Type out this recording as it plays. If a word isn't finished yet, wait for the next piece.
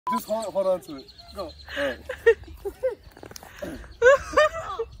Just hold on to it. Go. All right.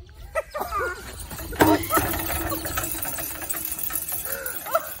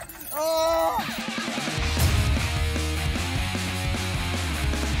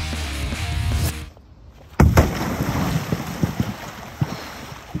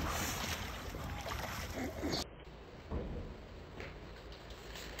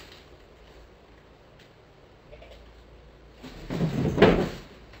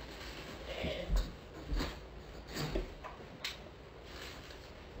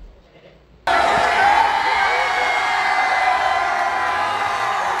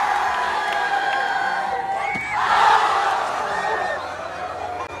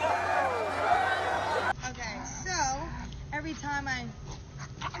 Every time I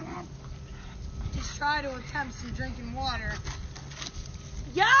just try to attempt some drinking water,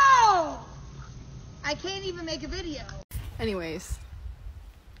 yo! I can't even make a video. Anyways.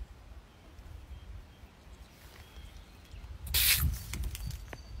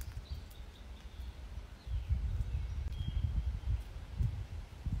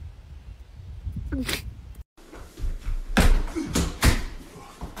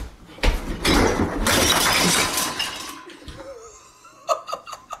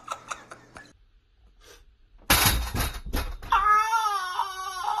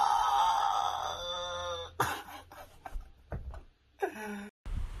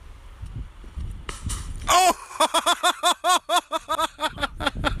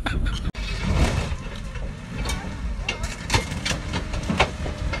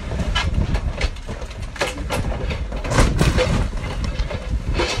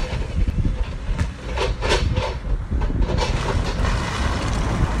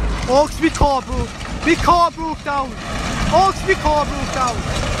 Oaks, my car broke. My car broke down. Oaks, my car broke down.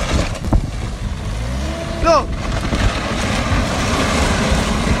 Look.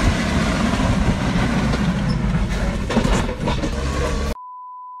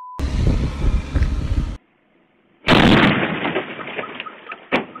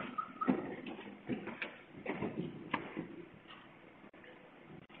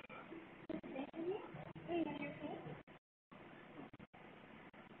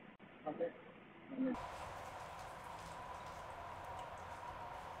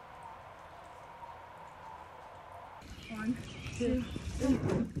 One, two, three.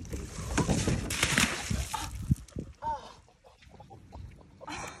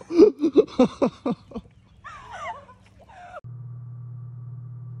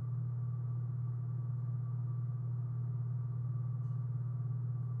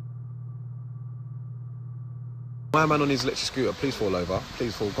 My man on his electric scooter, please fall over.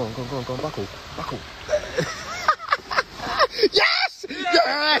 Please fall. Go on, go on, go on, go on. Buckle, buckle. Yes!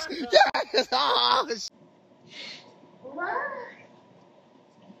 Yes! Yes!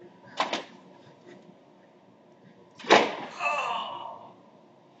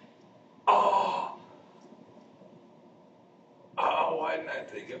 Oh, oh, why didn't I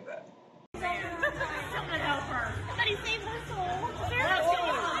think of that? Someone help her. Somebody save her soul.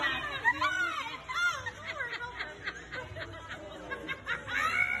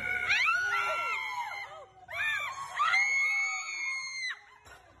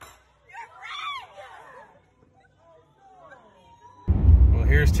 Well,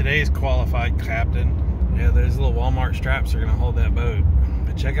 here's today's qualified captain. Yeah, those little Walmart straps are gonna hold that boat.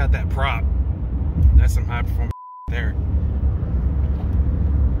 But check out that prop. That's some high performance there.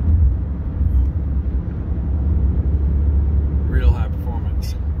 Real high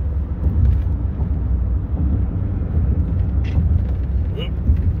performance. Oop.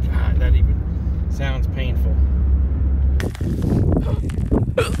 God, that even sounds painful.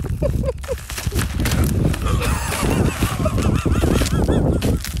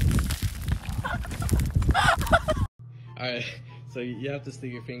 Alright, so you have to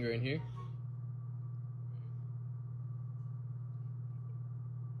stick your finger in here.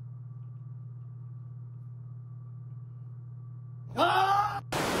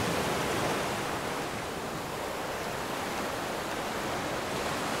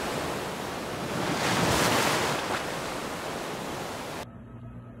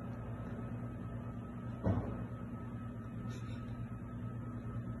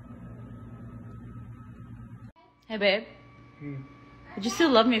 Hey, babe. Would you still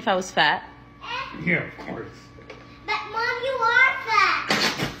love me if I was fat? Yeah, of course. But Mom, you are fat.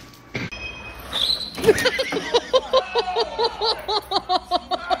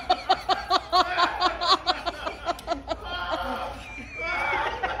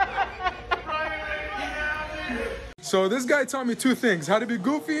 So this guy taught me two things: how to be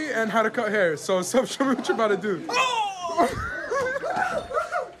goofy and how to cut hair. So show me what you're about to do.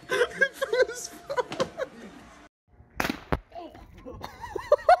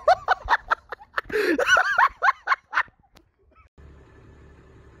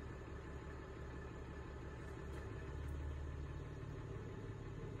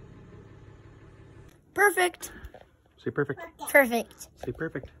 Perfect. Say perfect. Perfect. Say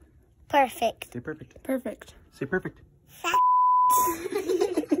perfect. Perfect. Say perfect. Perfect. Say perfect.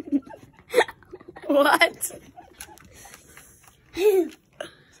 What?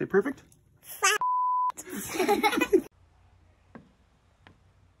 Say perfect.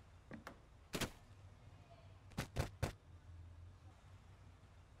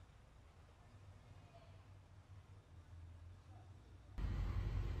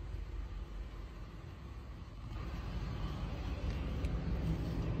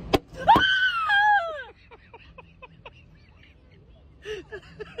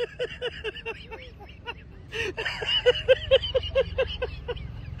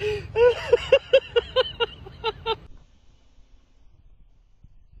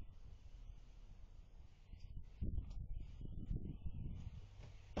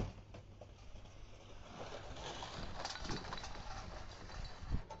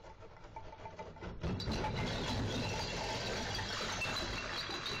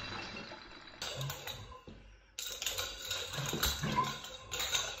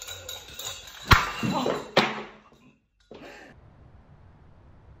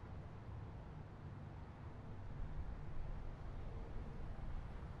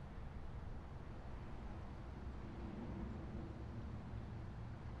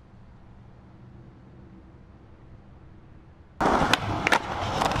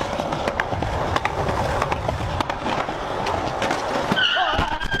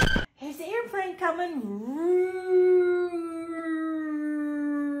 His airplane coming.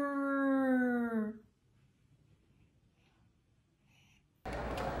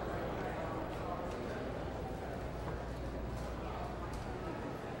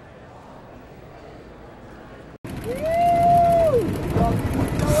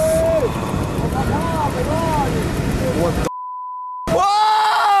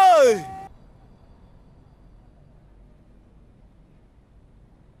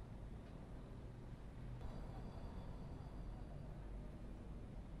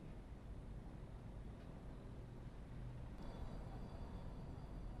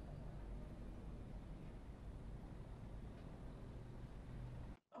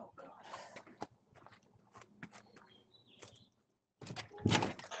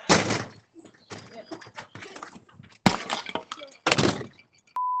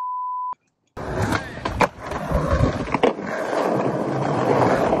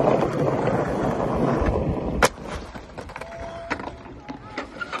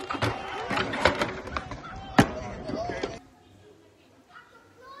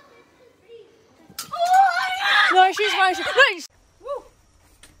 No, she's fine. Nice.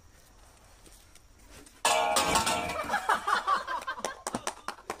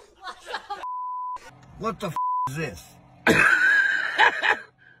 What the f is this?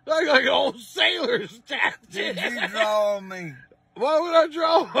 Like an old sailor's tattoo. Did you draw on me? Why would I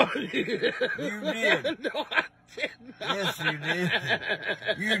draw on you? You did. No, I did not. Yes, you did.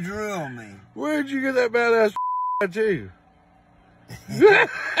 You drew on me. Where'd you get that badass tattoo?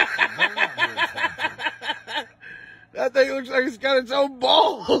 That thing looks like it's got its own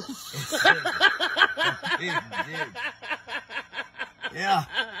balls. Yeah.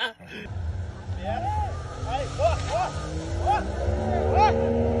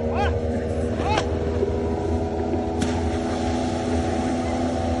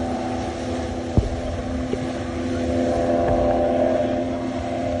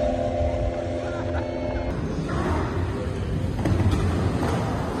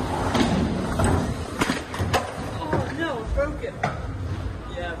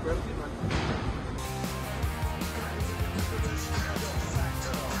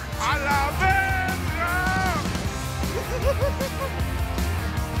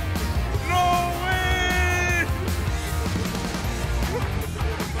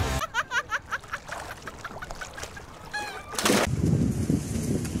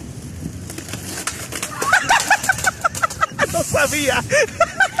 No sabía.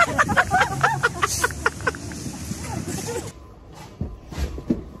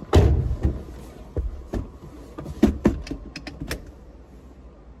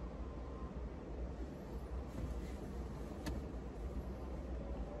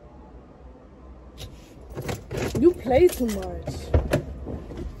 You play too much.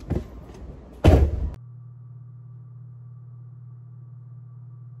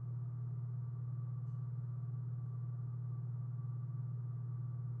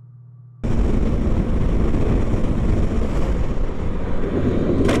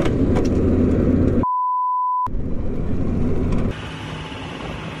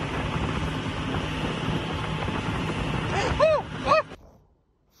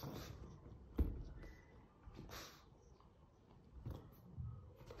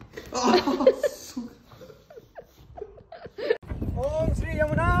 ओम श्री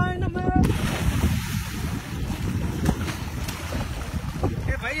यमुनाय नमः।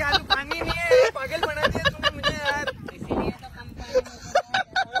 ए भाई आलू खानी नहीं है, पागल बना दिया तुमने मुझे यार। इसीलिए तो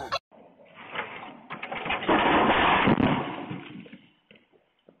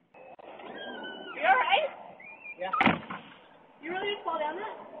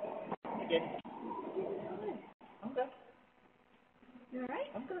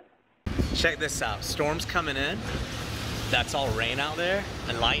Check this out. Storm's coming in. That's all rain out there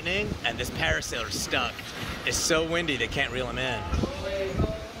and lightning, and this parasailer's stuck. It's so windy they can't reel him in.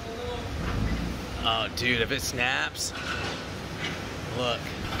 Oh, dude, if it snaps, look,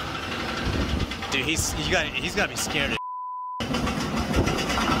 dude, he's got to be scared.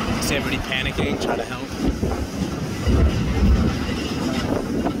 See everybody panicking, trying to help.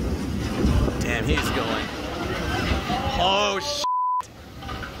 Damn, he's going. Oh shit!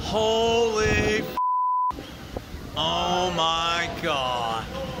 Holy! Oh my god!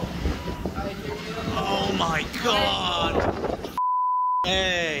 Oh my god!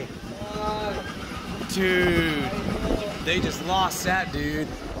 Hey! Dude! They just lost that dude.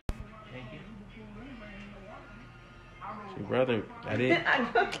 Your brother, I did. I'm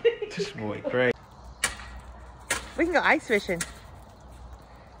okay. This boy, great. We can go ice fishing.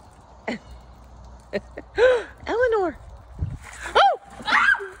 Eleanor. Oh! Ah!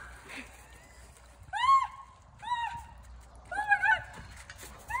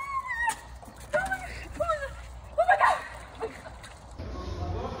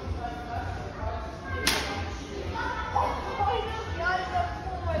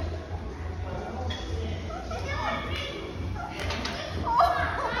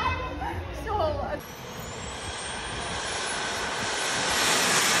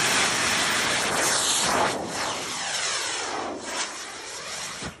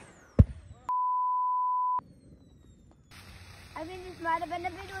 I think this might have been a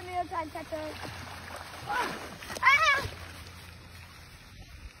video real time checker.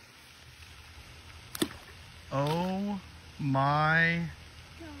 Oh my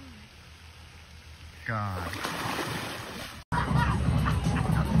god.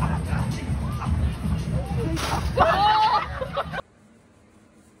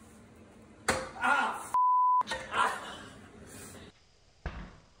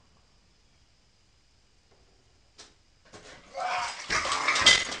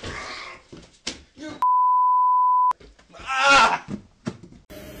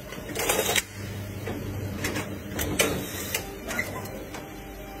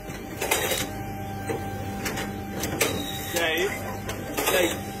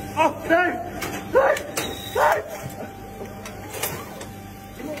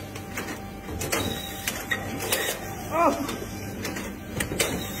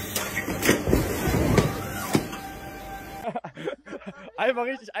 Einfach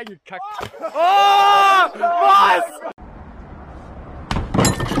richtig eingekackt. Oh! Was?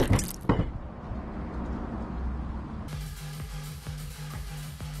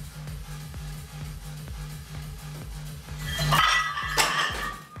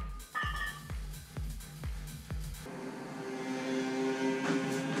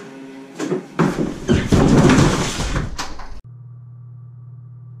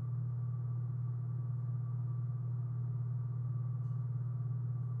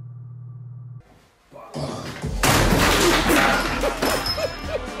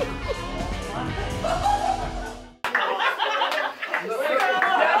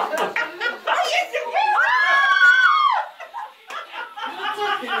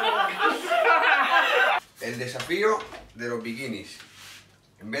 El desafío de los bikinis.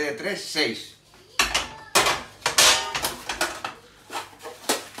 En vez de 3, 6.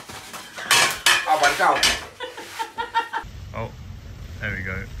 Aparcado. Oh, there we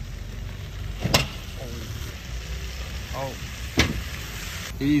go. Oh.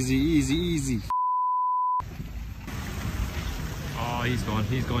 Easy, easy, easy. Oh, he's gone,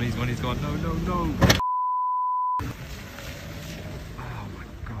 he's gone, he's gone, he's gone. No, no, no. Oh my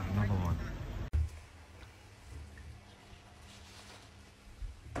god, another one.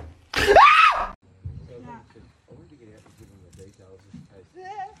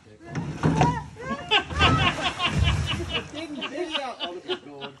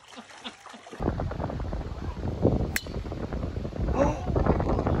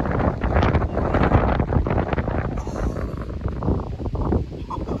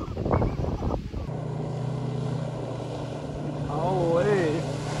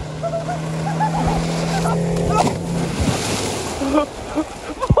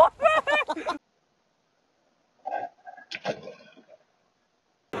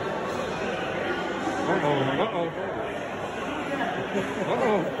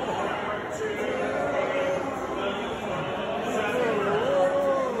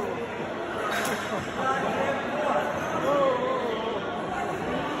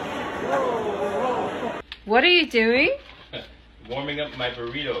 What are you doing? Warming up my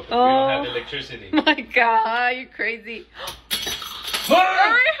burrito because we Oh. don't have electricity. My God, you're crazy.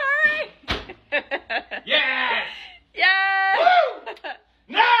 Hurry, hurry! Yeah! Yeah! Woo!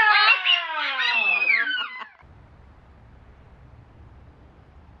 No!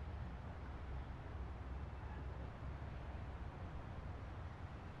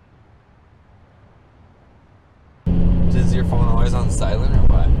 Is your phone always on silent or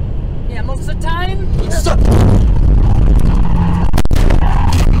what? Yeah, most of the time.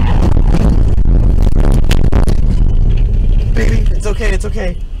 Baby, it's okay, it's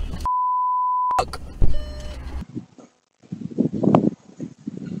okay.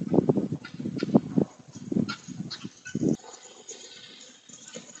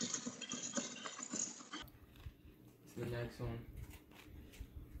 The next one.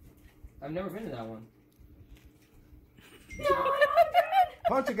 I've never been to that one.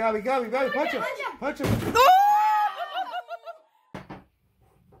 Punch it, Gabby, punch him. Punch him. No.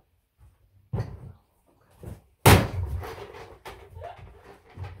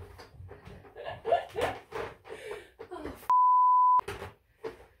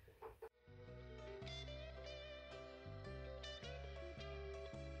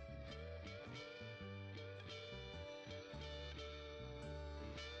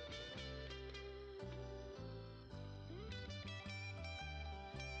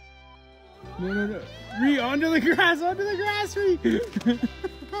 Ree, onto the grass, Ree.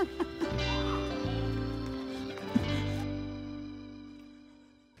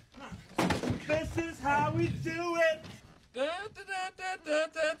 This is how we do it. Hey,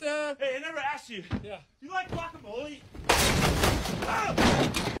 I never asked you. Yeah. You like guacamole? Oh!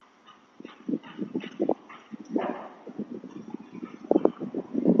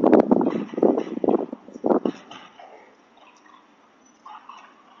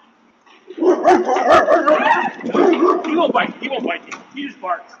 He won't bite you. He just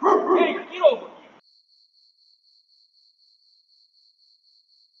barks. Hey, get over.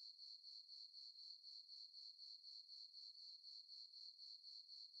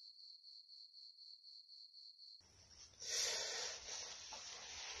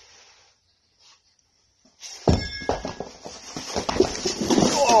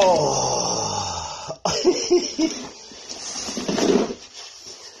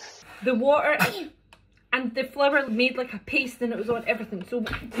 The water and the flour made like a paste and it was on everything, so...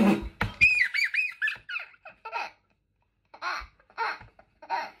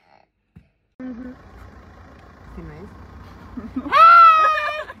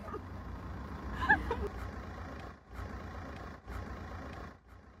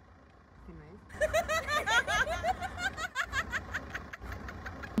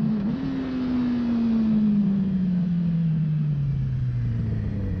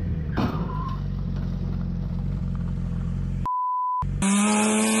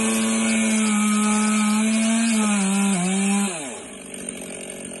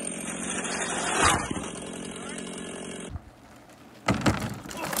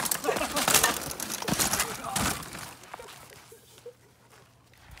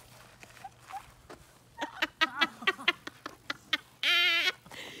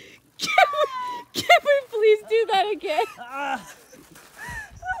 Do that again.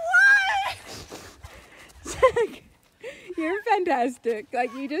 Zach, you're fantastic.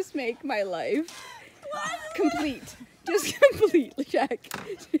 Like, you just make my life complete. Just complete, Jack.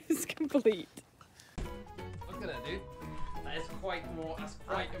 Just complete. Look at that, dude. That's quite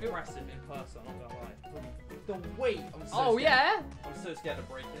impressive in person, I'm not gonna lie. The weight, I'm so scared. Yeah? I'm so scared to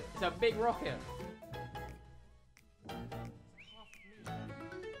break it. It's a big rocket.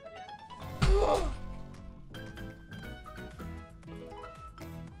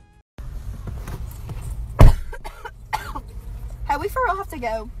 Hey, we for real have to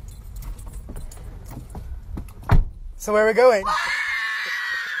go. So where are we going?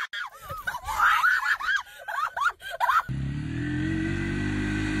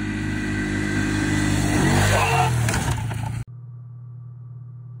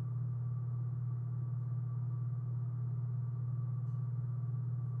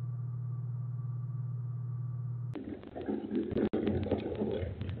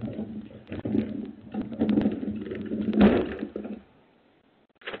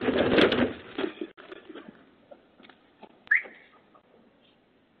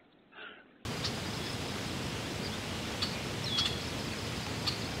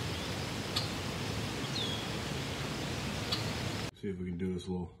 See if we can do this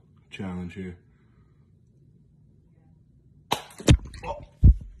little challenge here.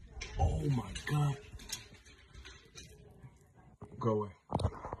 Oh my God. Go away.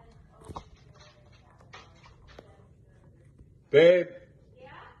 Babe,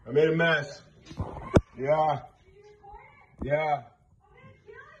 I made a mess. Yeah. Yeah.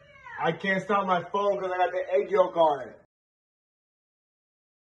 I can't stop my phone because I got the egg yolk on it.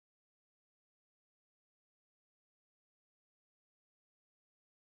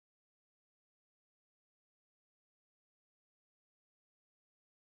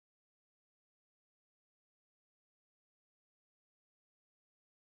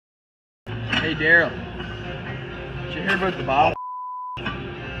 Hey Daryl, did you hear about the bottle?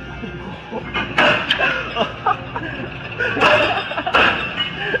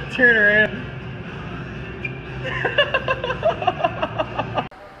 Turn around.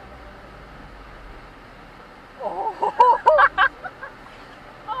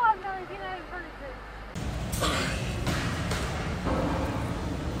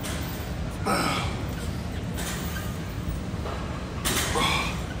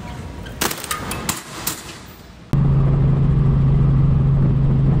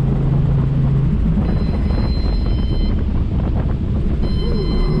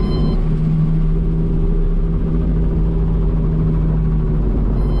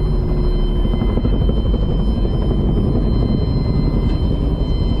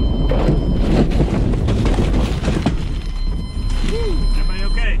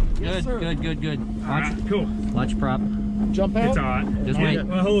 Good. Alright, cool. Watch prop. Jump out? It's alright. Just wait.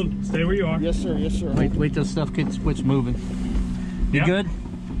 Well, hold on. Stay where you are. Yes, sir. Yes, sir. Wait till stuff quits moving. You good?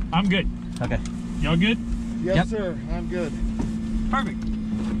 I'm good. Okay. Y'all good? Yes, sir. I'm good. Perfect.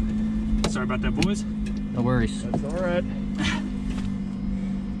 Sorry about that, boys. No worries. That's all right.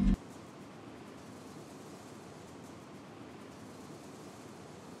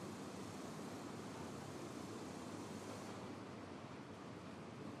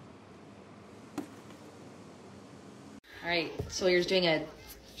 All right, Sawyer's doing a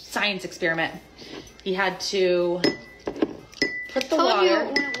science experiment. He had to put the water. You it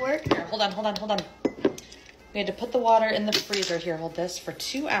wouldn't work. Here, hold on. We had to put the water in the freezer. Here, hold this for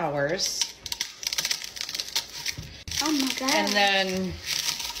 2 hours. Oh my god. And then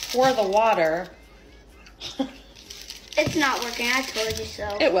pour the water. It's not working. I told you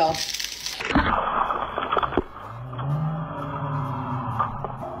so. It will.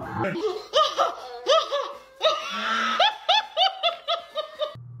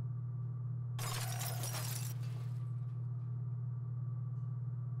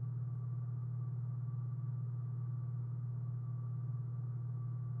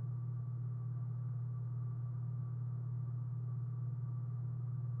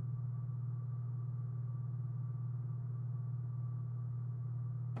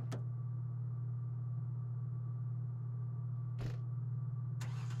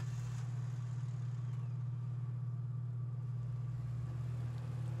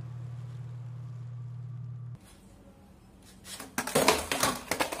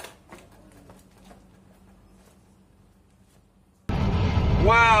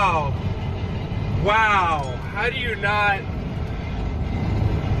 Wow. How do you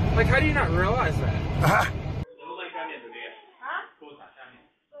not realize that?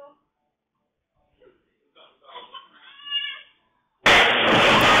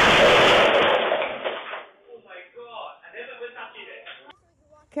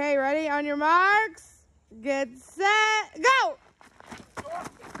 Okay, ready? On your marks, get set, go!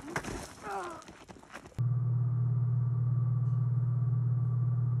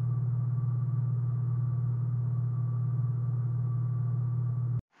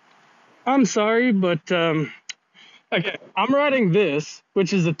 I'm sorry, but okay, I'm riding this,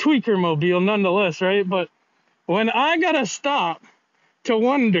 which is a tweaker mobile nonetheless, right? But when I gotta stop to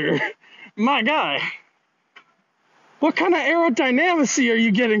wonder, my guy, what kind of aerodynamicy are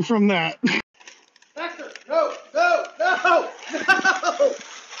you getting from that? Dexter, no!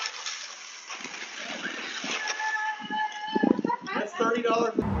 That's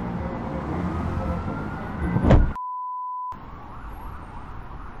 $30.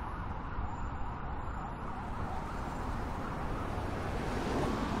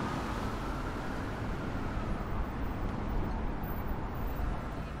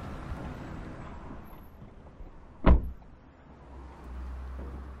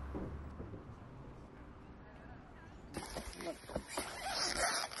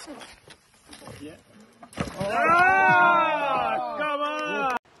 Ah, come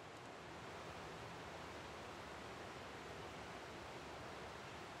on!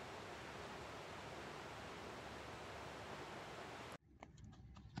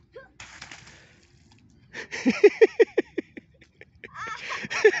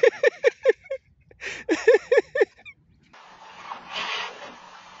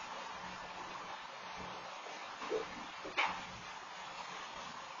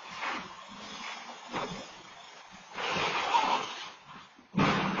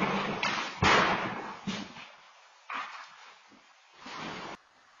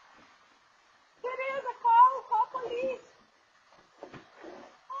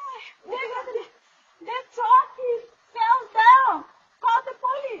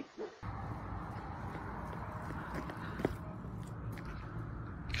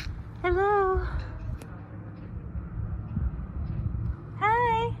 Hello.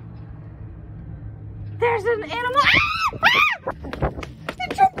 Hi. There's an animal.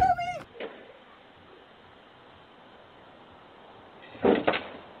 It jumped on me.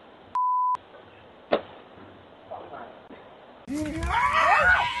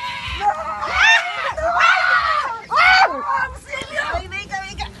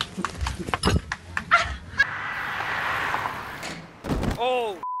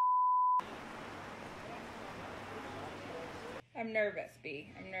 Oh! I'm nervous,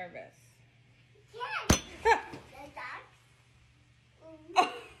 B. I'm nervous.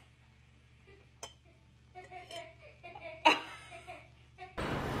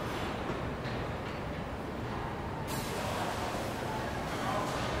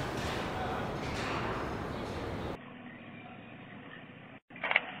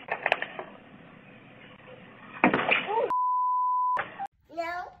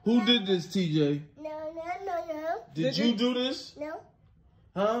 Who did this, TJ? No. Did you do this? No.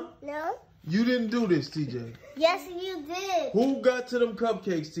 Huh? No. You didn't do this, TJ. Yes, you did. Who got to them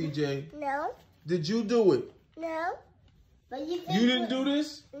cupcakes, TJ? No. Did you do it? No. But you did. You didn't do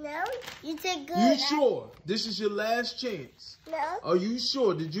this? No. You did good. You sure? This is your last chance. No. Are you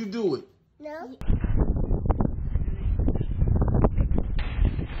sure? Did you do it? No.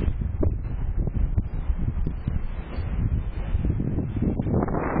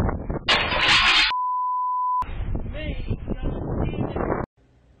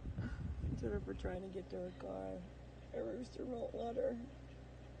 Jennifer trying to get to her car. A rooster won't let her.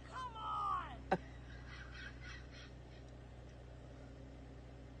 Come on!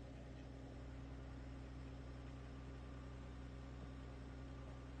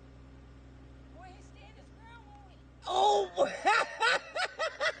 Oh!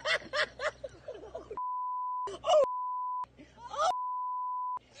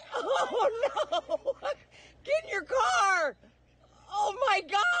 Oh no! Get in your car! Oh my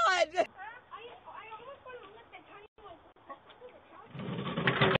God!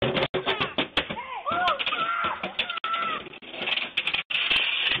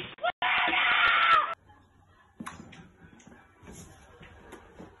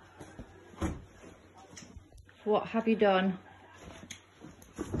 What have you done?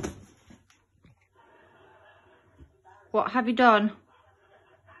 What have you done?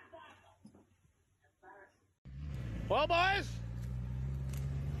 Well, boys,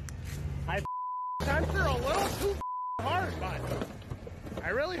 I sent her a little too hard, but I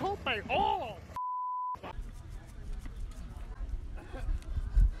really hope I. Oh!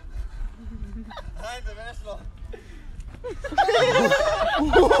 Hi, International.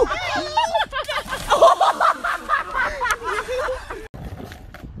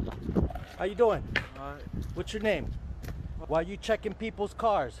 How you doing? What's your name? Why are you checking people's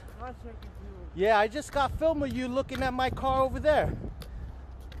cars? Yeah, I just got film of you looking at my car over there.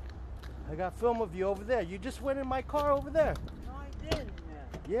 I got film of you over there. You just went in my car over there. No, I didn't.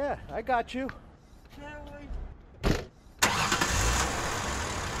 Yeah, I got you.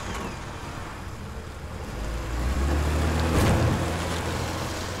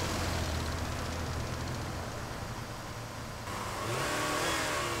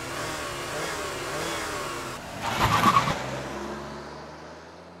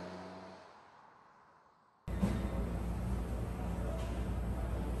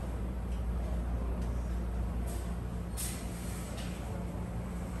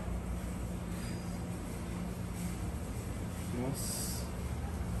 Yes.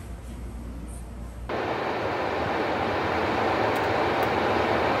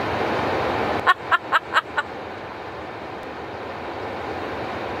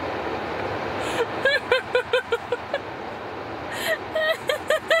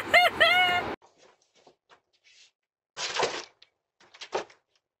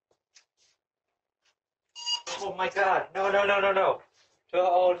 Oh my God! No!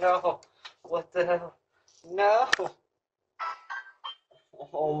 Oh no! What the hell? No!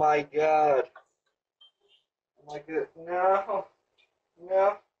 Oh my God! Oh my God! No!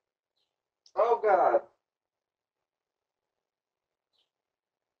 No! Oh God!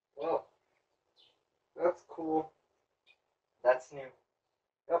 Well, that's cool. That's new.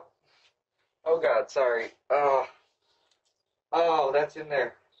 Yep. Oh God! Sorry. Oh, that's in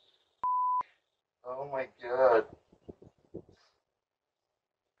there. Oh my God.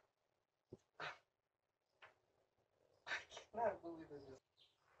 I cannot believe this.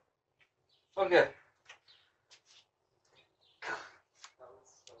 Okay.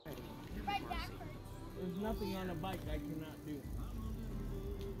 There's nothing on a bike I cannot do.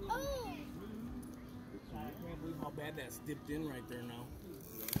 Oh! I can't believe how bad that's dipped in right there now.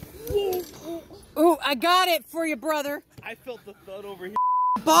 Ooh, I got it for you, brother. I felt the thud over here.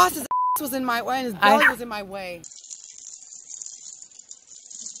 Boss's ass was in my way and his belly was in my way.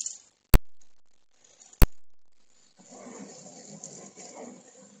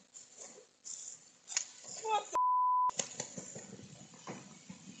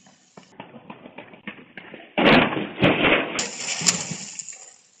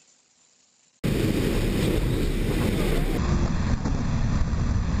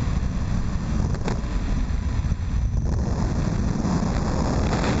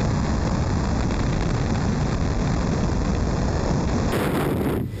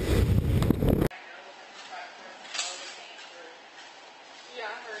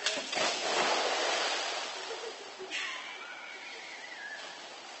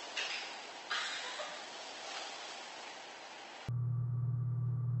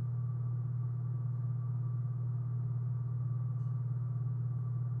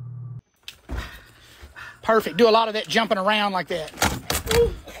 Perfect. Do a lot of that jumping around like that.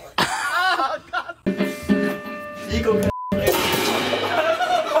 Oh, God. Eagle.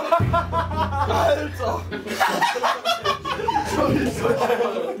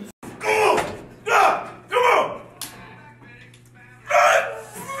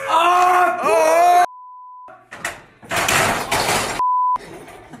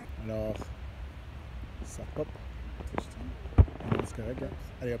 Alors, ça pop. C'est correct, hein?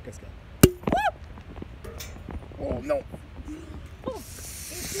 Allez hop, cascade. Oh non!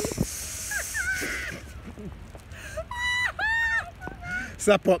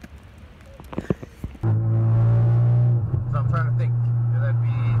 Ça pop. So I'm trying to think. That'd be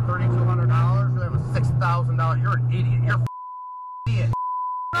 $3,200 or that was $6,000. You're an idiot. You're an idiot.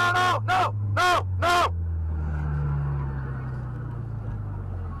 No, no, no, no, no!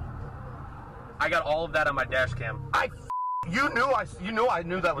 I got all of that on my dash cam. You knew I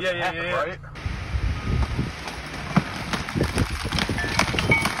knew that was happening, right?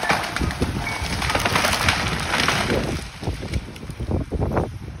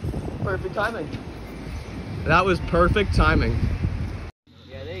 Perfect timing. That was perfect timing.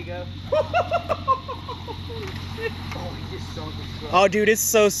 Yeah, there you go. Oh, he just sunk his truck. Oh, dude, it's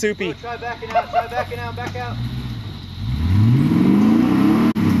so soupy. Oh, try backing out, back out.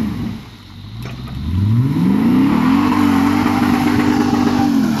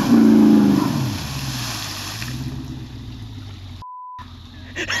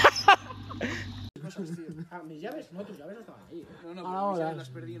 Mis llaves, no, tus llaves no estaban ahí. No, no, pero mis llaves las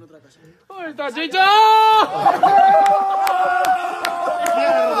perdí en otra casa. ¿Dónde está Chicho?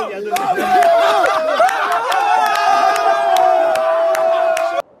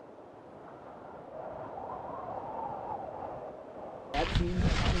 That team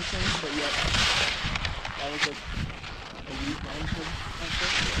has anything, but yet that was a weak mindset.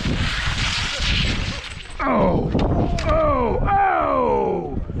 Oh! Oh!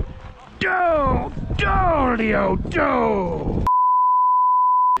 Oh! Dolio! Do!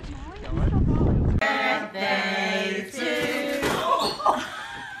 Birthday to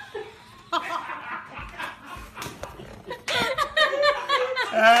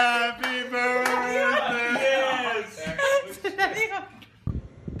Happy birthday! Yes.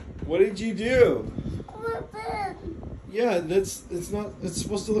 What did you do? Yeah, it's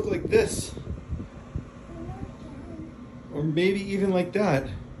supposed to look like this. Or maybe even like that.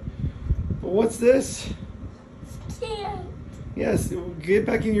 But what's this? Yes, get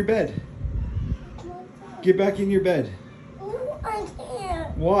back in your bed. Get back in your bed. I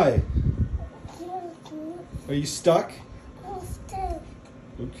can't. Why? Are you stuck? I'm stuck.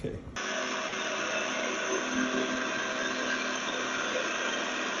 Okay.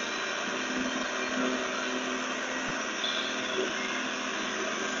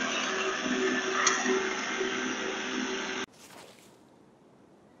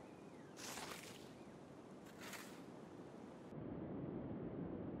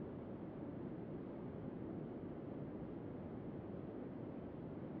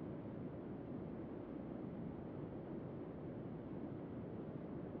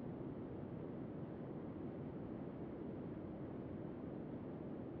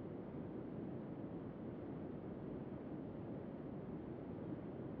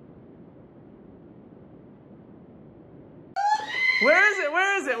 Where is it?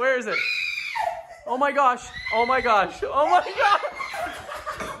 Where is it? Where is it? Oh my gosh. Oh my gosh. Oh my gosh.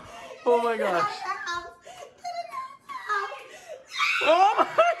 Oh my gosh. Oh my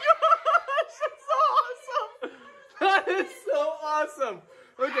gosh. That's so awesome. That is so awesome.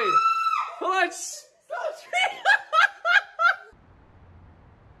 Okay. Hold on.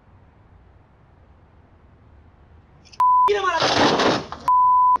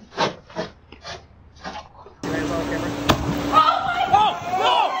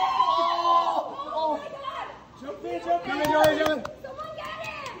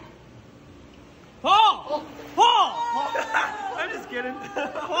 dude.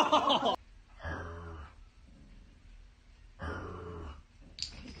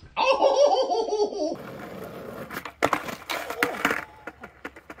 Oh!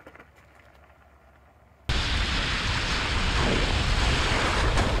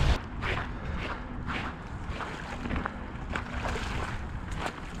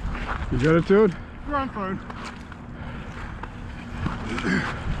 You got it, dude? Yeah, I'm fine.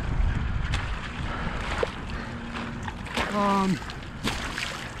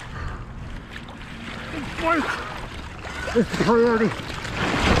 It's priority.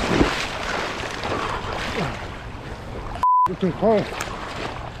 Okay, quiet.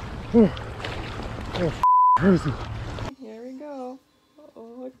 Crazy. Here we go.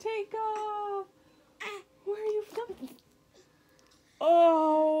 Oh, take off. Where are you from?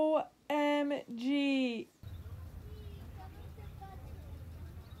 OMG.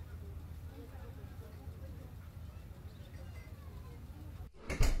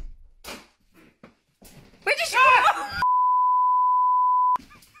 Where did she go?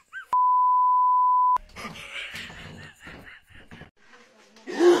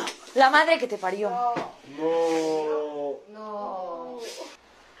 La madre que te parió. No. No.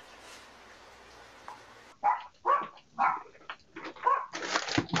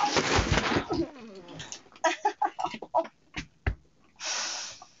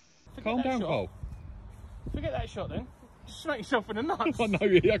 Calm down, Cole. Forget that shot then. Smack yourself in the nuts. Oh no,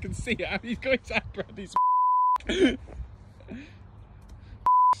 I can see it. He's going to grab his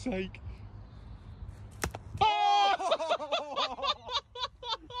sake.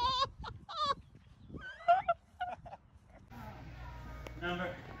 Number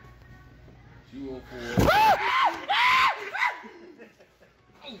 204.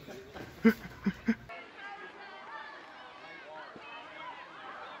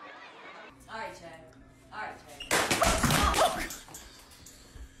 Alright, Chad. Alright, Chad.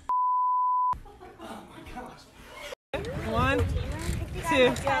 1, 2.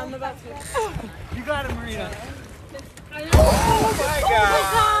 Yeah, I'm about to. You got it, Marina. Oh my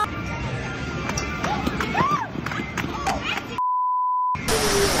God.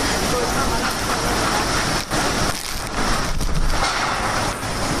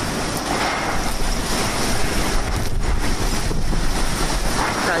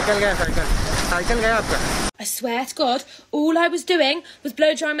 I swear to God, all I was doing was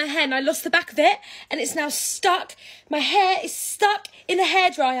blow drying my hair and I lost the back of it and it's now stuck. My hair is stuck in the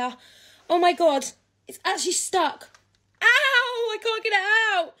hairdryer. Oh my God, it's actually stuck. Ow, I can't get it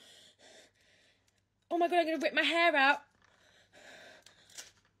out. Oh my God, I'm going to rip my hair out.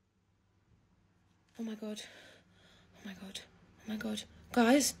 Oh my God. Oh my God. Oh my God.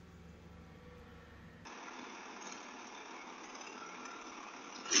 Guys.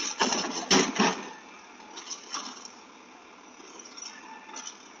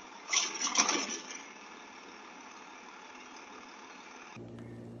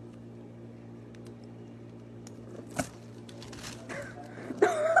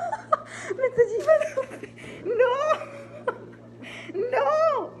 ¡No!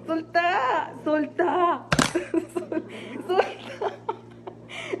 ¡No! ¡Soltá! ¡Soltá! ¡Soltá!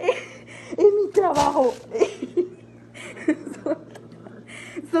 Es mi trabajo.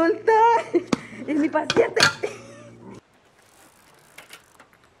 ¡Soltá! Es mi paciente.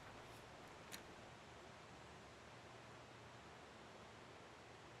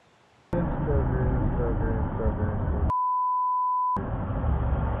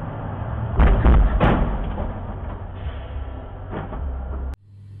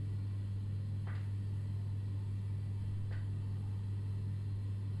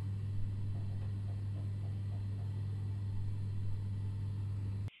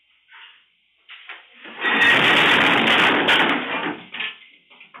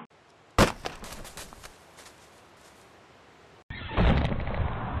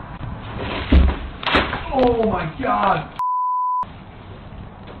 Oh my God!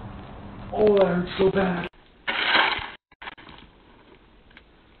 Oh, that hurts so bad.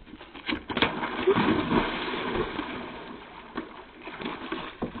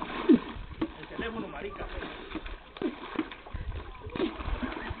 El teléfono, marica.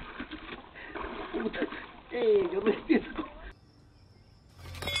 Yo despierto.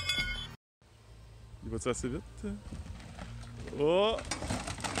 Il va assez vite. Oh!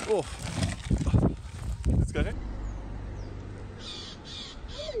 Oh! C'est correct?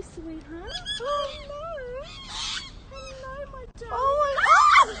 Hello, sweetheart. Hello. Hello, my darling. Oh my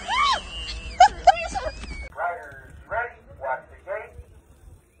Riders ready, watch the gate.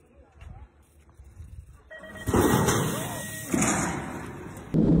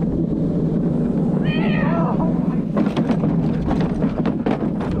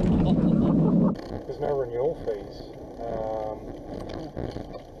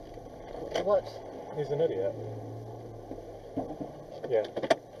 hit it yet. Yeah,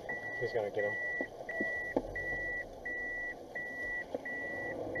 he's gonna get him.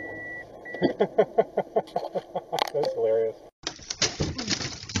 That's hilarious.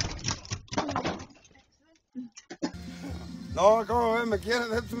 No, go me quiere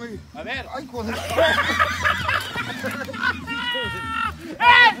dar to me. A ver. Ay, joder.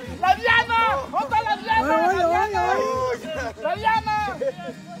 ¡Eh! ¡La Diana! ¡Otra la Diana! ¡La Diana! ¡La Diana!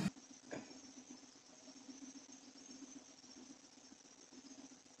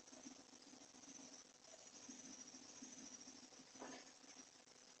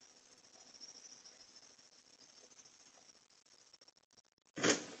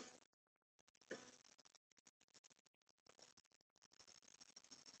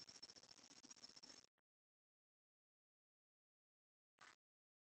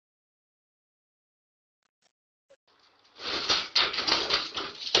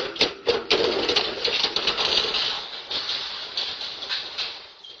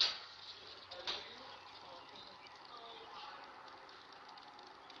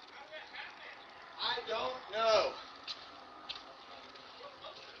 I don't know.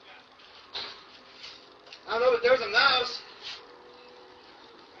 I don't know, but there's a mouse.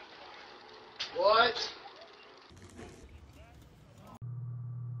 What?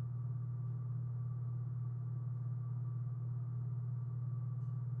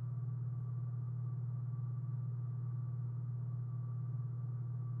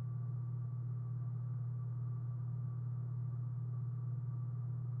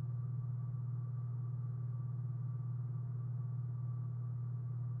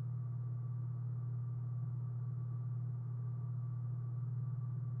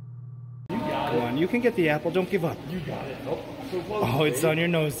 Go on, you can get the apple. Don't give up. You got it. Nope. Oh, it's on your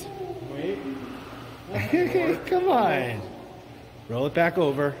nose. Wait. Come on. Roll it back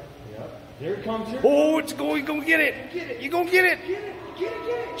over. Yep. Here it comes. Here. Oh, it's going. Go get it. Get it. You gonna get it. Get it. Get it.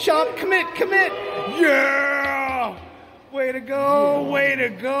 Get it. Shop, commit. Yeah. Way to go. Way to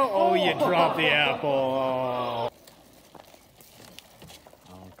go. Oh, you dropped the apple.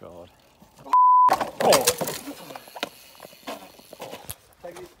 Oh, God. Oh.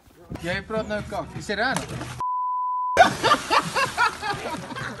 Jij praat nou kak. Is er aan?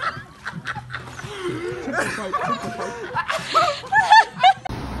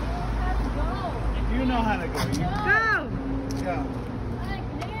 You know how to go. You Go! go.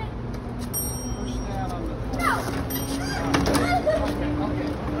 Push down on the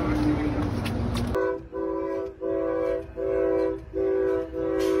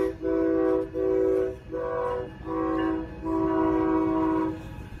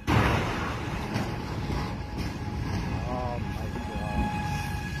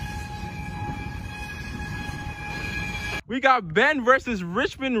We got Ben versus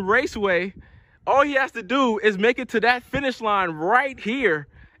Richmond Raceway. All he has to do is make it to that finish line right here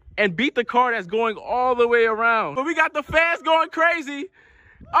and beat the car that's going all the way around. But we got the fans going crazy.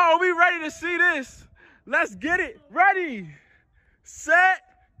 Oh, we ready to see this. Let's get it. Ready, set,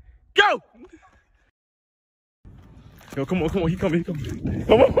 go. Yo, come on, he coming, Come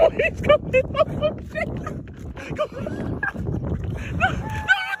on, he's coming. Come on.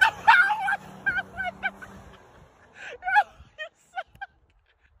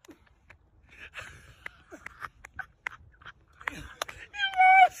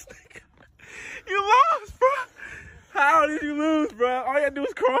 You lost, bro. How did you lose, bro? All you had to do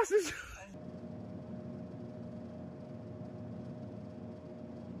was cross this.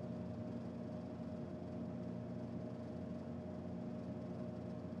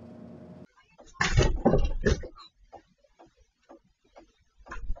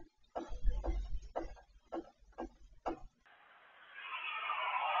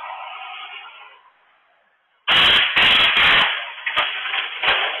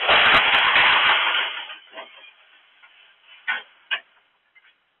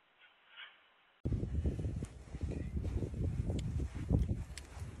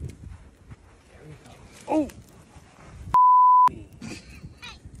 Oh!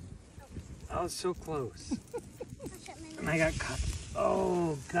 I was so close. And I got cocky.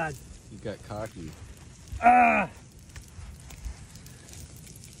 Oh, God. You got cocky. Ah!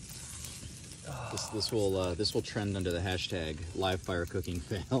 This will trend under the hashtag live fire cooking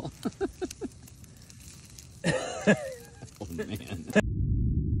fail. Oh man.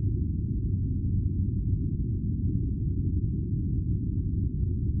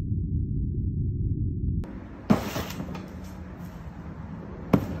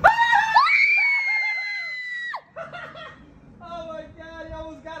 Oh my God, he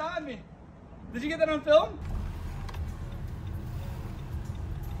almost got on me. Did you get that on film?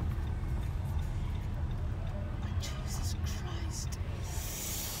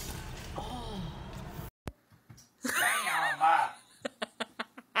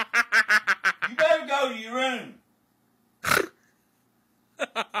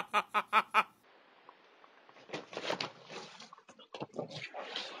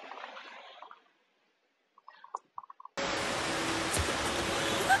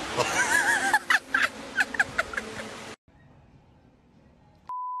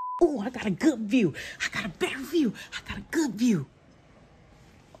 got a good view. I got a better view. I got a good view.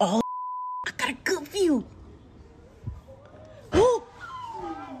 Oh, I got a good view. Oh.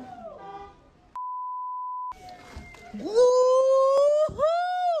 Woo-hoo!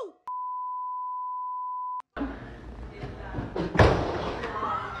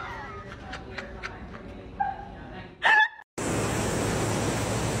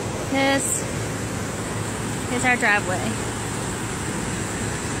 This is our driveway.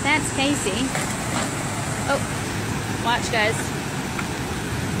 That's Casey. Oh, watch, guys.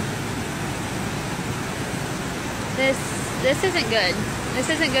 This isn't good. This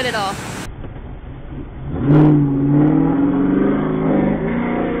isn't good at all.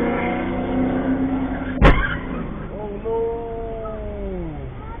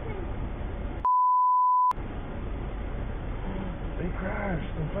 They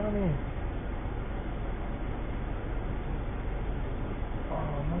crashed in front of me. Oh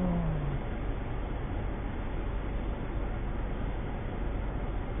no.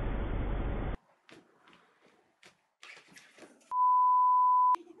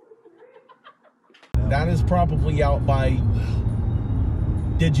 That is probably out by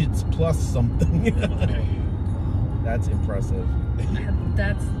digits plus something. That's impressive.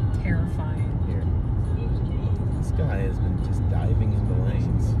 That's terrifying. Here. This guy has been just diving into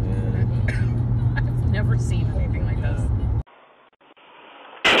lanes, man. I've never seen anything like this.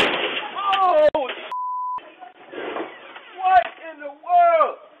 Oh! What in the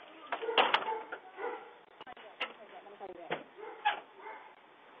world?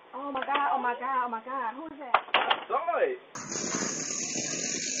 Oh my god, oh my god, oh my god. Who is that? I saw it.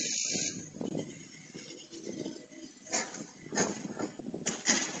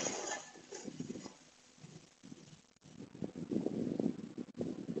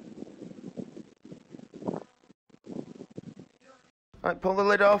 Right, pull the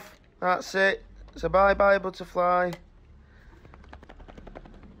lid off. That's it. So bye-bye, butterfly.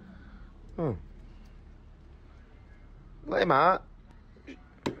 Oh. Let him out.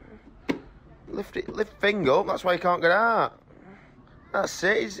 Lift finger up. That's why he can't get out. That's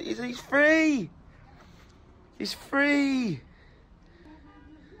it. He's free. He's free.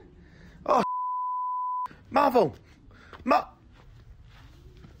 Oh, Marvel.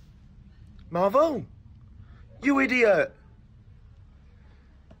 Marvel. You idiot.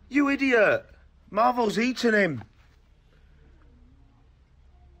 You idiot! Marvel's eating him.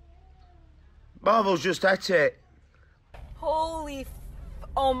 Marvel's just at it. Holy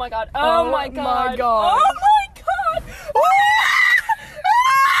oh my god. Oh, my god. My god. Oh my god.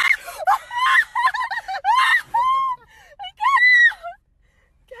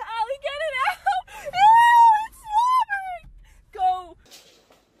 Callie, get it out. Ew, it's slobbering. Go.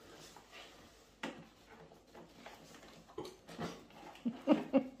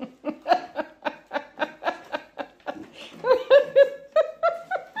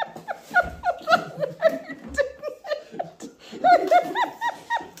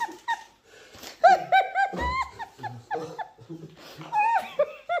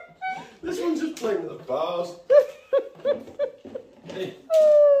 This one's just playing with the bars. Hey.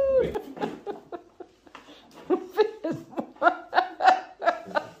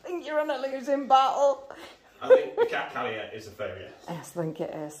 I think you're on a losing battle. I think the cat carrier is a failure. Yes, I think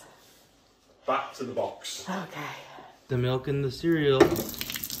it is. Back to the box. Okay. The milk and the cereal.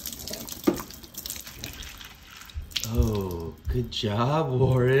 Oh, good job,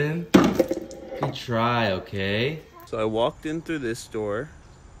 Warren. Good try, okay? So I walked in through this door,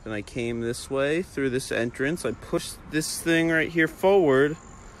 then I came this way through this entrance. I pushed this thing right here forward,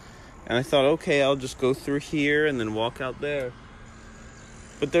 and I thought, okay, I'll just go through here and then walk out there.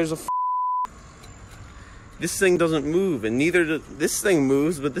 But there's a this thing doesn't move, and neither does this thing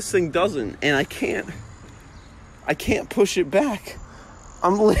moves, but this thing doesn't, and I can't push it back.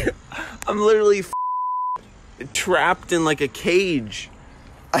 I'm literally trapped in like a cage.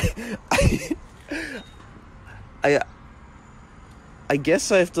 I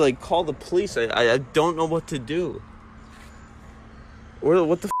guess I have to like call the police. I don't know what to do.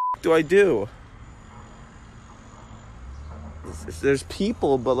 What the f do I do? There's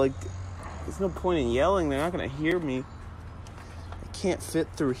people, but like, there's no point in yelling. They're not gonna hear me. I can't fit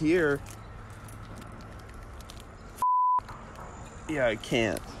through here. Yeah, I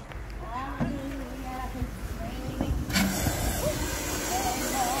can't.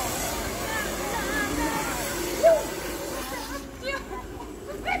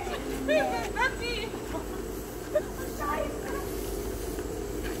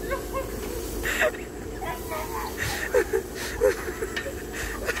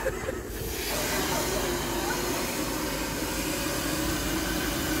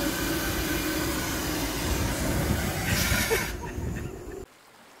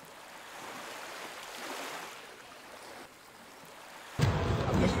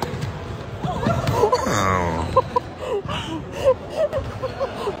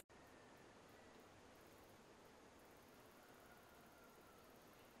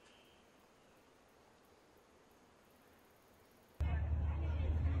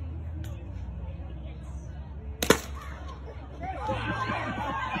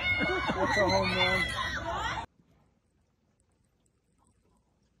 go home, man.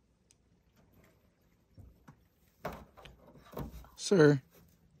 Sir,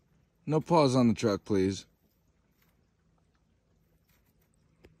 no paws on the truck, please.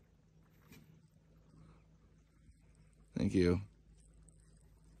 Thank you.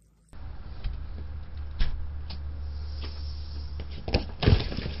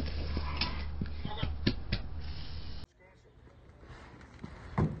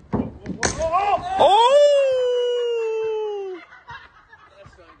 Oh!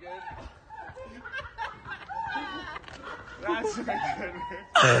 That's not good. That's not good.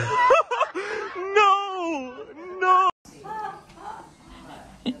 No! No!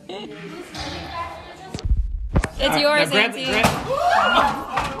 It's yours, Auntie. I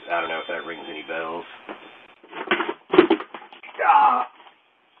don't know if that rings any bells.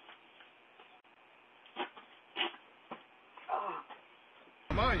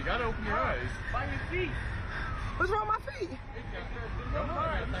 Come on, you gotta open your eyes. Find your feet. What's wrong with my feet? Come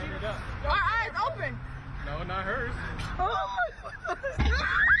on, stand it up. Our eyes open. No, not hers. Oh.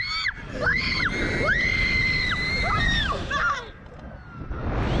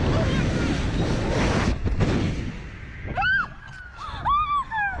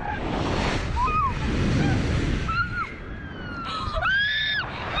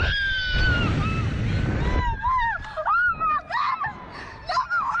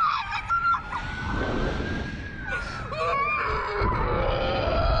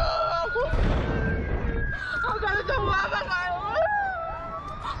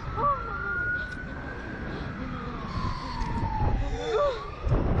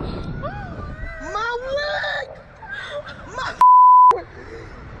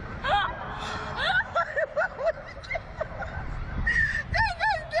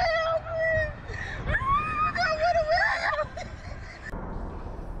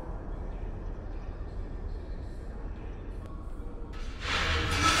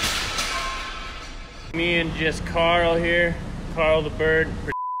 Me and just Carl here. Carl the bird,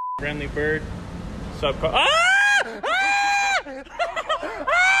 pretty friendly bird. What's up, Carl? Ah!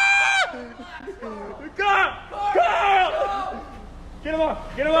 Carl! Carl! Get him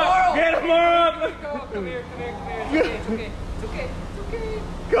up! Get him up! Get him up! Come here, come here, come here. It's okay, it's okay, it's okay.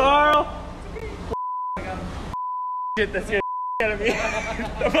 Carl! I got him. Shit, that's scared out of me.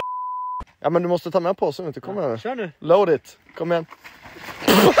 Ja, men du måste ta med påsen inte. Kom igen. Kör nu. Load it. Kom igen.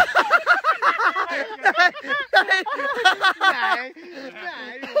 Nej.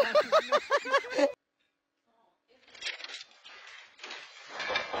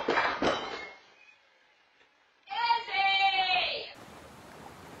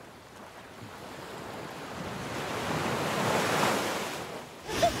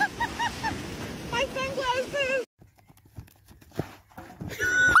 My sunglasses!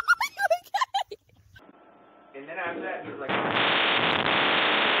 And then after that, he was like...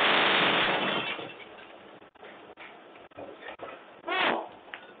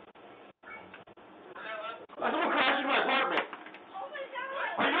 Someone crashed into my apartment. Oh my God.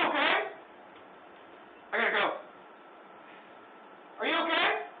 Are you okay? I gotta go. Are you okay?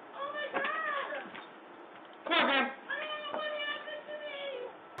 Oh my God. Come on, man. I don't know what happened to me.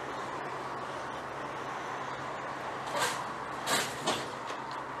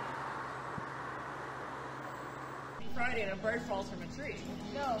 Friday and a bird falls from a tree.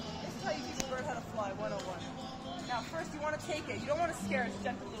 No, this is how you teach a bird how to fly, 101. Now first you want to take it. You don't want to scare its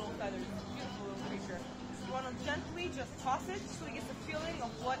gentle little feathers. It's a beautiful little creature. You want to gently just toss it so he gets a feeling of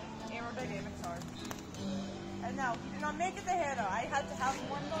what aerodynamics are. And now, he did not make it the header. I had to have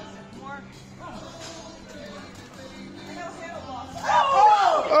more motion, more... And now handle loss.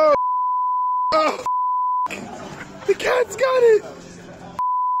 Oh! Oh! The cat's got it!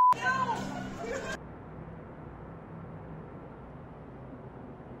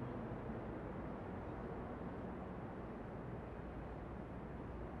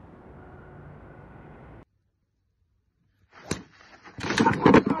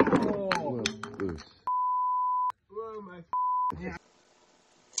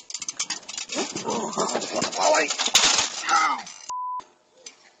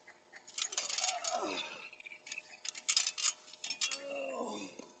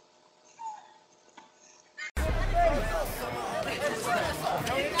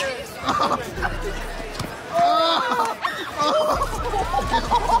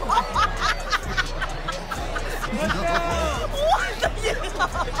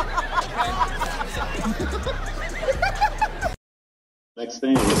 Next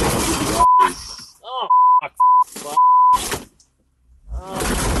thing is Oh, fuck.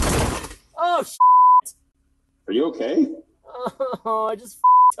 Oh, shit. Are you okay? Oh, I just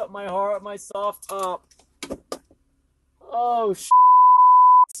up my heart up my soft top. Oh,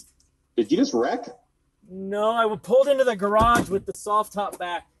 Did you just wreck? no, I pulled into the garage with the soft top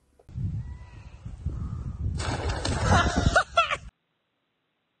back.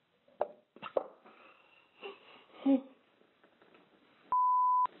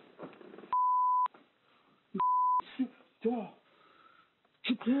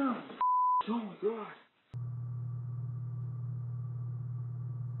 Get down. Oh my God.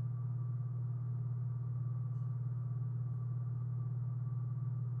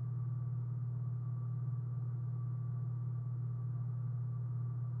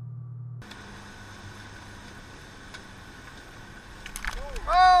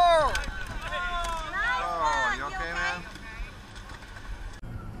 Oh! Oh, you okay, man?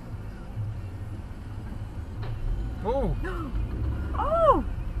 Oh! Oh!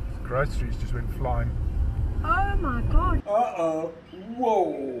 Groceries just went flying. Oh my God. Uh-oh.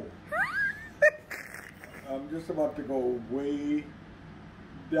 Whoa. I'm just about to go way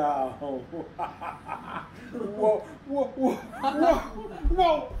down. Whoa, whoa, whoa, whoa,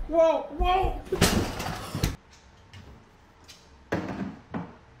 whoa, whoa, whoa.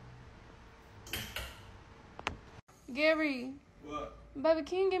 Gary. What? Baby,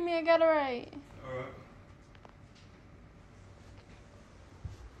 can you give me a Gatorade? Alright.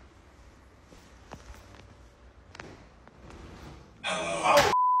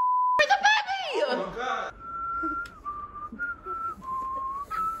 Oh, the baby! Oh my God.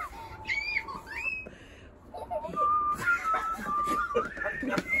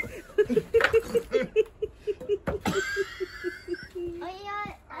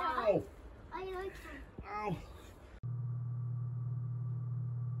 Ow. Ow.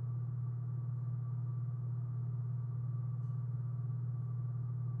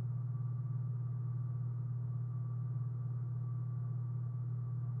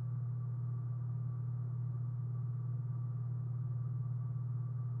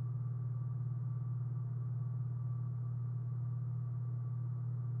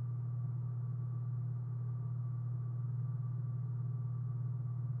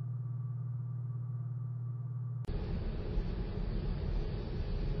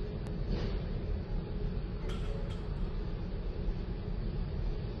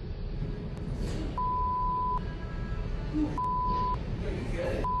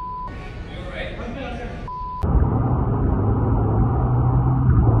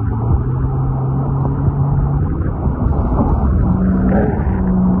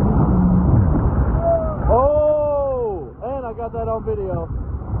 Oh! And I got that on video.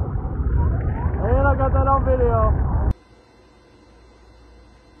 And I got that on video.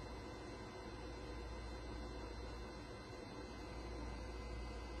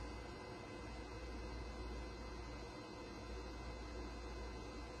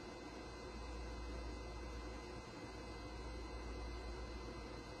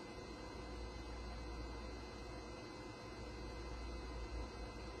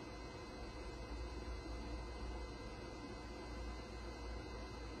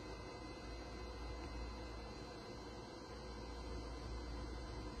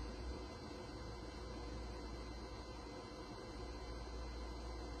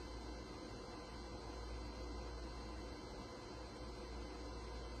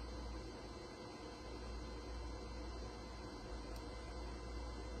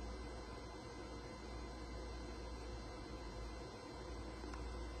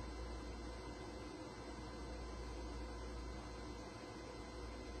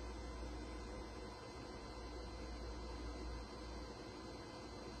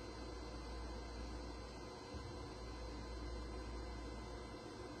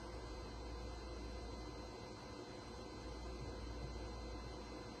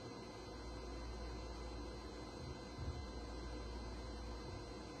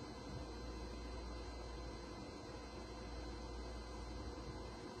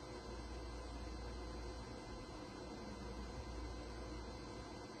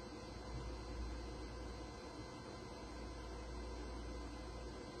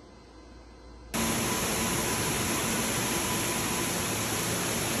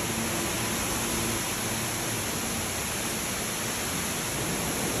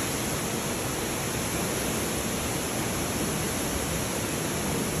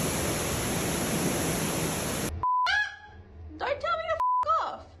 Don't tell me to f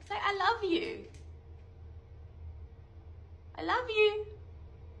off. Say I love you. I love you.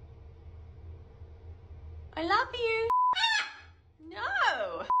 I love you.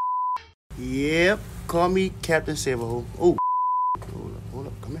 No. Yep, call me Captain Saberhole. Oh, hold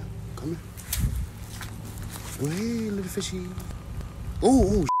up, come here, come here. Go ahead, little fishy.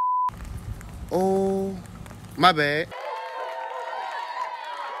 Ooh. Oh, my bad.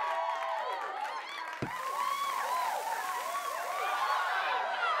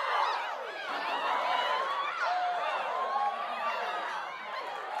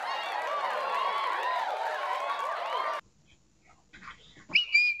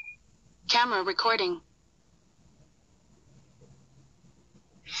 Camera recording.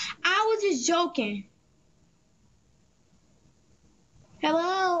 I was just joking.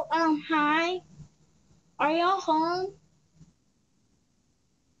 Hello, hi. Are y'all home?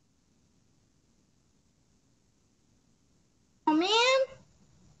 Oh man?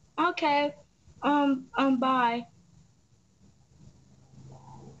 Okay. Bye.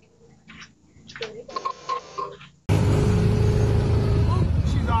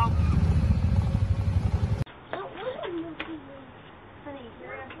 She's off. Honey,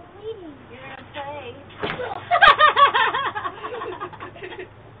 you're gonna play.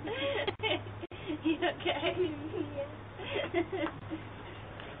 You okay?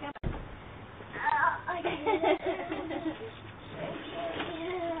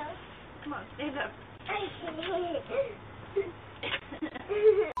 Come on, stand up.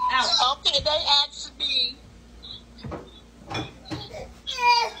 Okay, they asked me.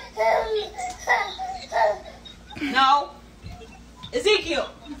 No. Ezekiel.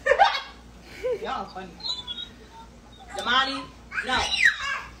 Y'all funny. Damani. No.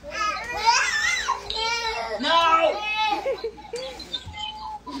 No.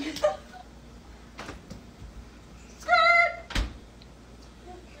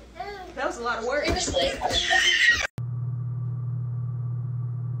 That was a lot of work.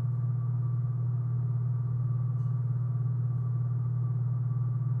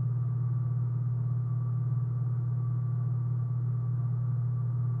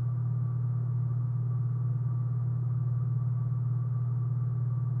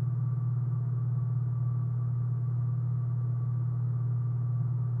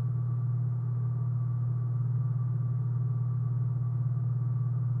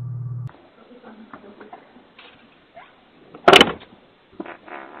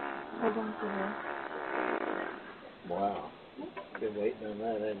 Wow. Been waiting on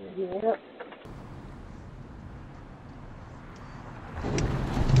that, haven't you? Yep.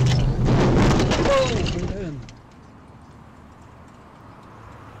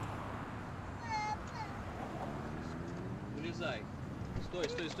 Вылезай.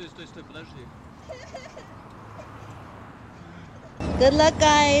 Стой, подожди. Good luck,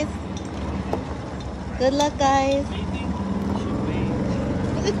 guys. Good luck, guys.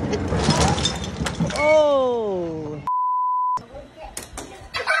 Oh.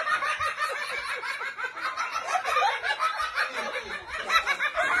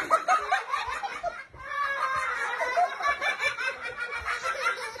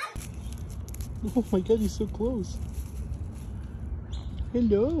 Oh my god, he's so close.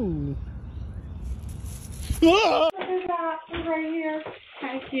 Hello. Ah! Right here.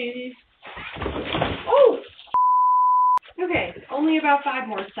 Hi, Katie. Oh! Okay, only about 5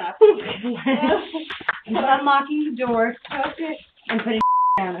 more steps. Just unlocking the door. Okay. And putting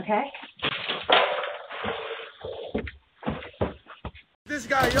down, okay? This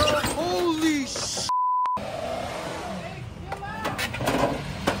guy, yo. Holy sh.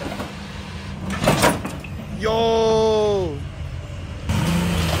 Yo.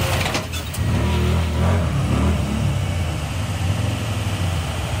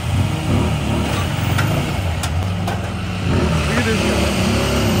 Look at this guy.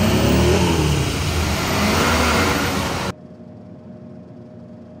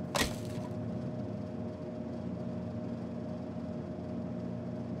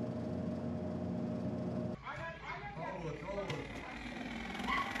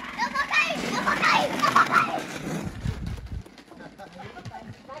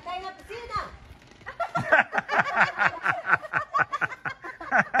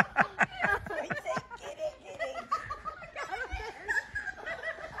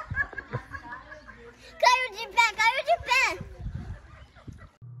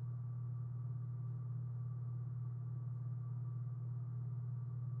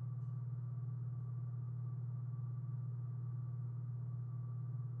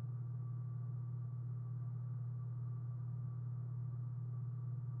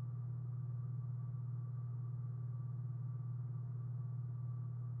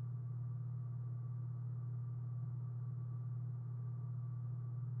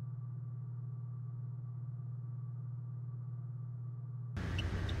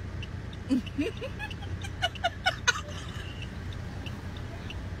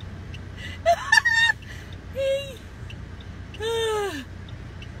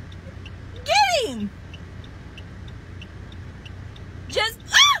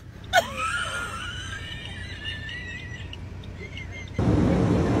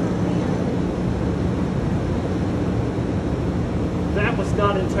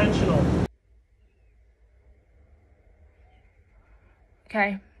 intentional.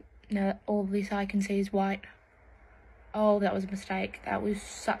 Okay, now all this I can see is white. Oh, that was a mistake. That was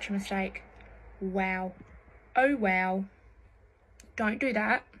such a mistake. Wow. Oh, wow. Don't do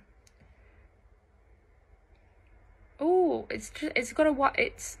that. Oh, it's got a white,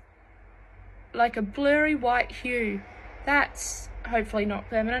 it's like a blurry white hue. That's hopefully not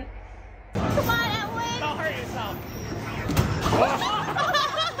permanent. Come on, Edwin! Don't hurt yourself.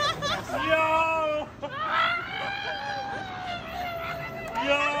 Yo!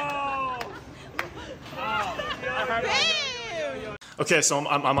 Yo! Okay, so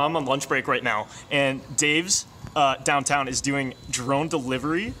I'm on lunch break right now, and Dave's downtown is doing drone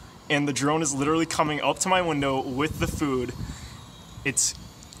delivery, and the drone is literally coming up to my window with the food. It's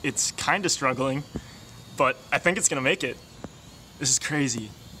kind of struggling, but I think it's gonna make it. This is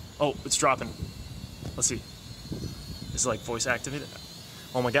crazy. Oh, it's dropping. Let's see. Is it like voice activated?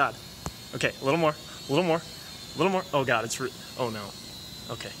 Oh my god. Okay, a little more, a little more, a little more. Oh god, oh no.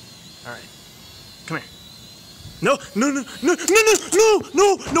 Okay, all right. Come here. No, no, no, no, no, no,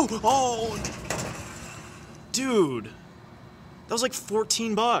 no, no, no. Oh, dude, that was like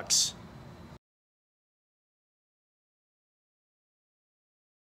 14 bucks.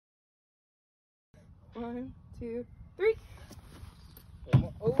 One, two, three.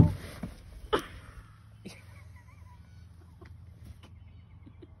 Oh.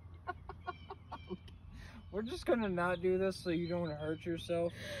 We're just gonna not do this so you don't hurt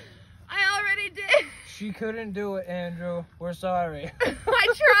yourself. I already did. She couldn't do it, Andrew. We're sorry. I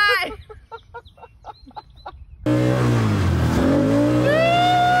tried.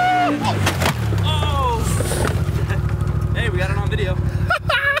 Oh! Hey, we got it on video.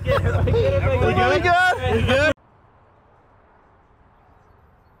 We good?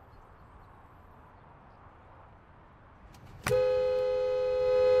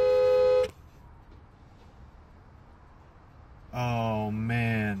 Oh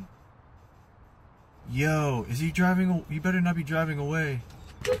man. Yo, is he driving? You better not be driving away.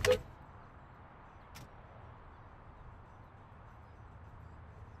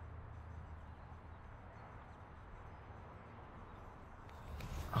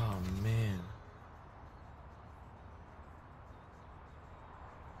 Oh man.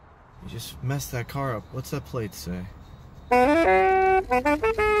 You just messed that car up. What's that plate say?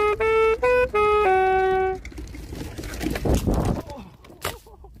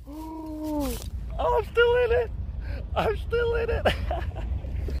 Oh, I'm still in it. I'm still in it.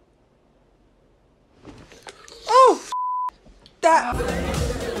 Oh, that.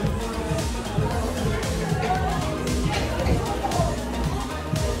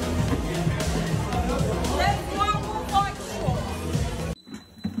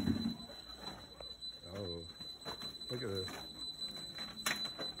 Oh, look at this.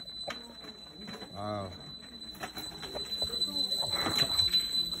 Wow.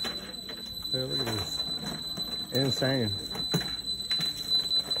 Hey, look at this. Insane.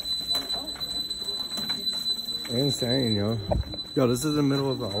 Insane, yo. Yo, this is the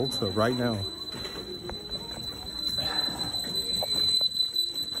middle of the Ulta right now.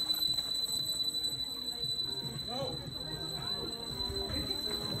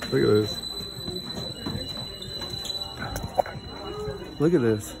 Look at this. Look at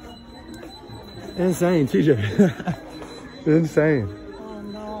this. Insane, TJ. Insane.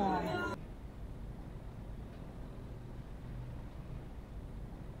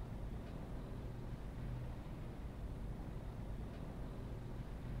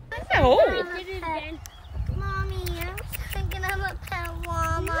 Mommy, I'm thinking I'm a pet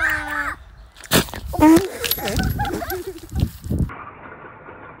llama.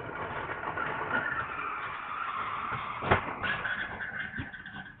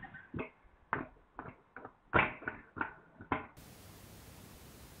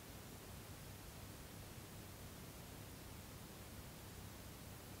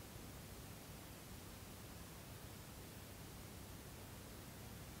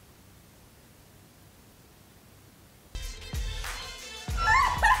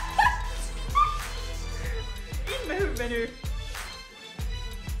 Menu.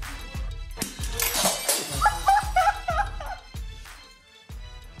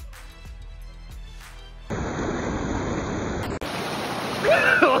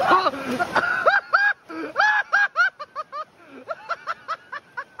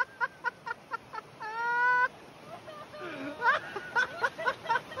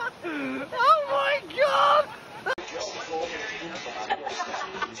 Oh my god!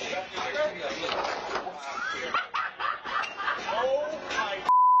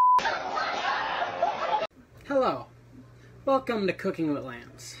 Hello, Welcome to Cooking with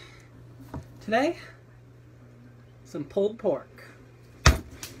Lambs. Today, some pulled pork.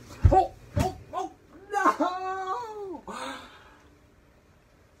 Oh, no!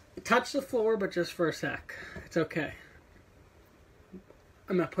 It touched the floor, but just for a sec. It's okay.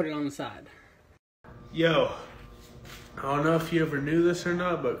 I'm gonna put it on the side. Yo, I don't know if you ever knew this or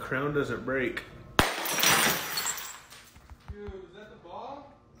not, but crown doesn't break.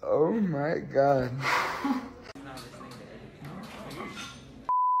 Oh my god.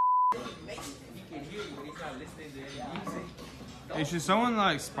 Hey, should someone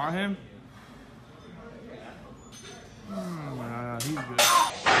like spot him? He's good.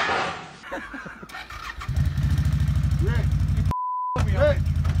 Rick, Rick,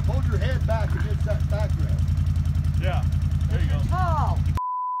 hold your head back against that backrest. Yeah, there you go. Tall.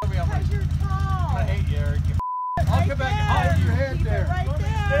 Because you're tall. I hate you, Eric. I'll come back and hold your head there. Right You want me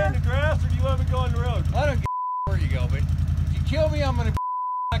to there. stay in the grass or do you want me to go on the road? I don't give where you go, but if you kill me, I'm gonna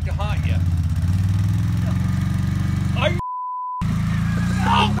back to haunt you. Are you?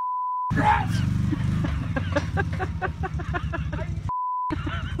 Oh, grass!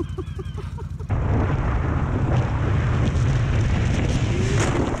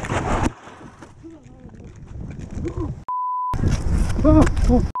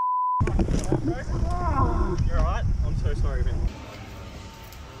 You're hot? I'm so sorry, man.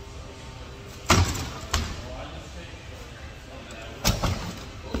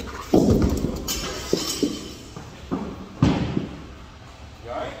 You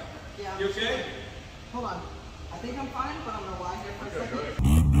alright? Yeah. You okay? Hold on. I think I'm fine, but I'm gonna lie here for a second.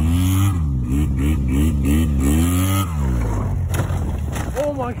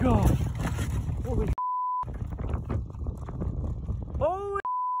 Oh my god. Holy Holy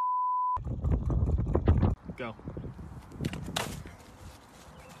Go.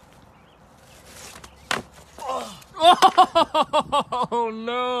 Oh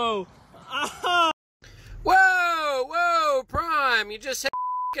no! Whoa, whoa, Prime, you just hit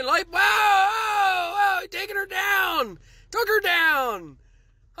the light. Whoa, whoa, whoa, taking her down. Took her down.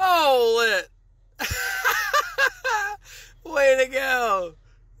 Hold it. Way to go.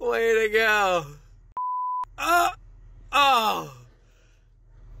 Way to go. Oh.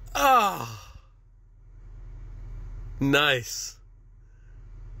 Nice.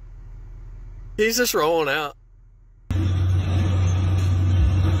 He's just rolling out.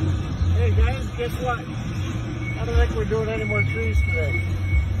 Hey guys, guess what? I don't think we're doing any more trees today.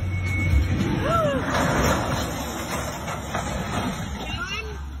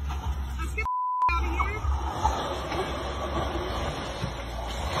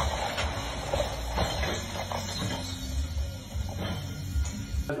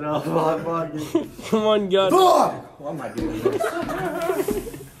 Come on, God. Dog! Well, I'm not doing this.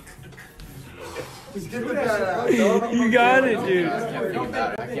 You got it, dude.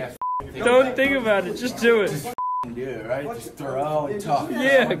 Don't think about it, just do it. Do it, right? Just throw and talk.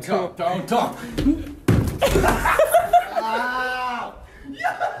 Yeah, Throw and talk.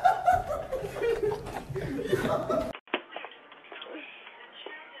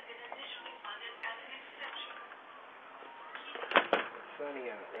 Sunny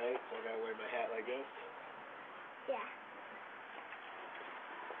out, right? So I gotta wear my hat like this. Yeah.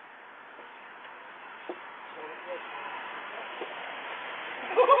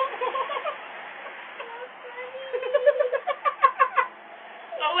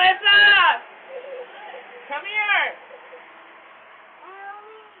 Alyssa! Come here!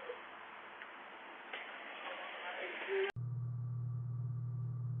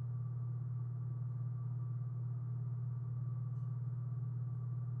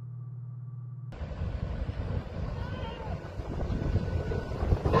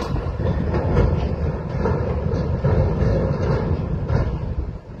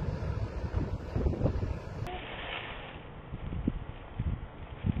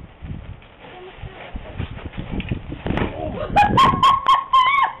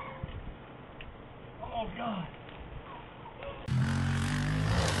 Oh God.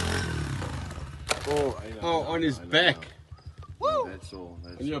 Oh, on his back. Woo! That's all.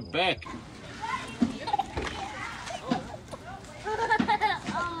 That's On your all. back. Oh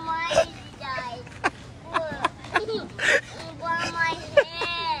my God. Look on my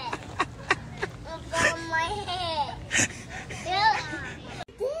head. Look on my head.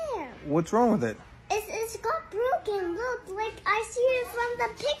 There. What's wrong with it? It's got broken. Look, like I see it from the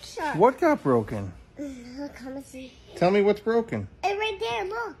picture. What got broken? Look, come and see. Tell me what's broken. It's right there,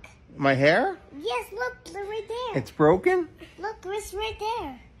 look. My hair? Yes, look right there. It's broken? Look, it's right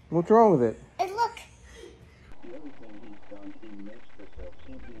there. What's wrong with it? And look.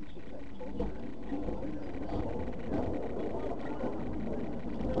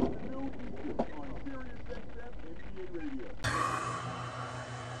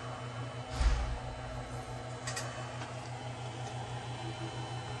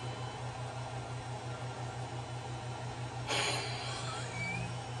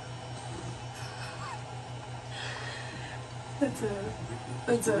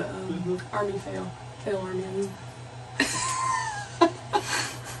 That's a army fail. FailArmy, I mean.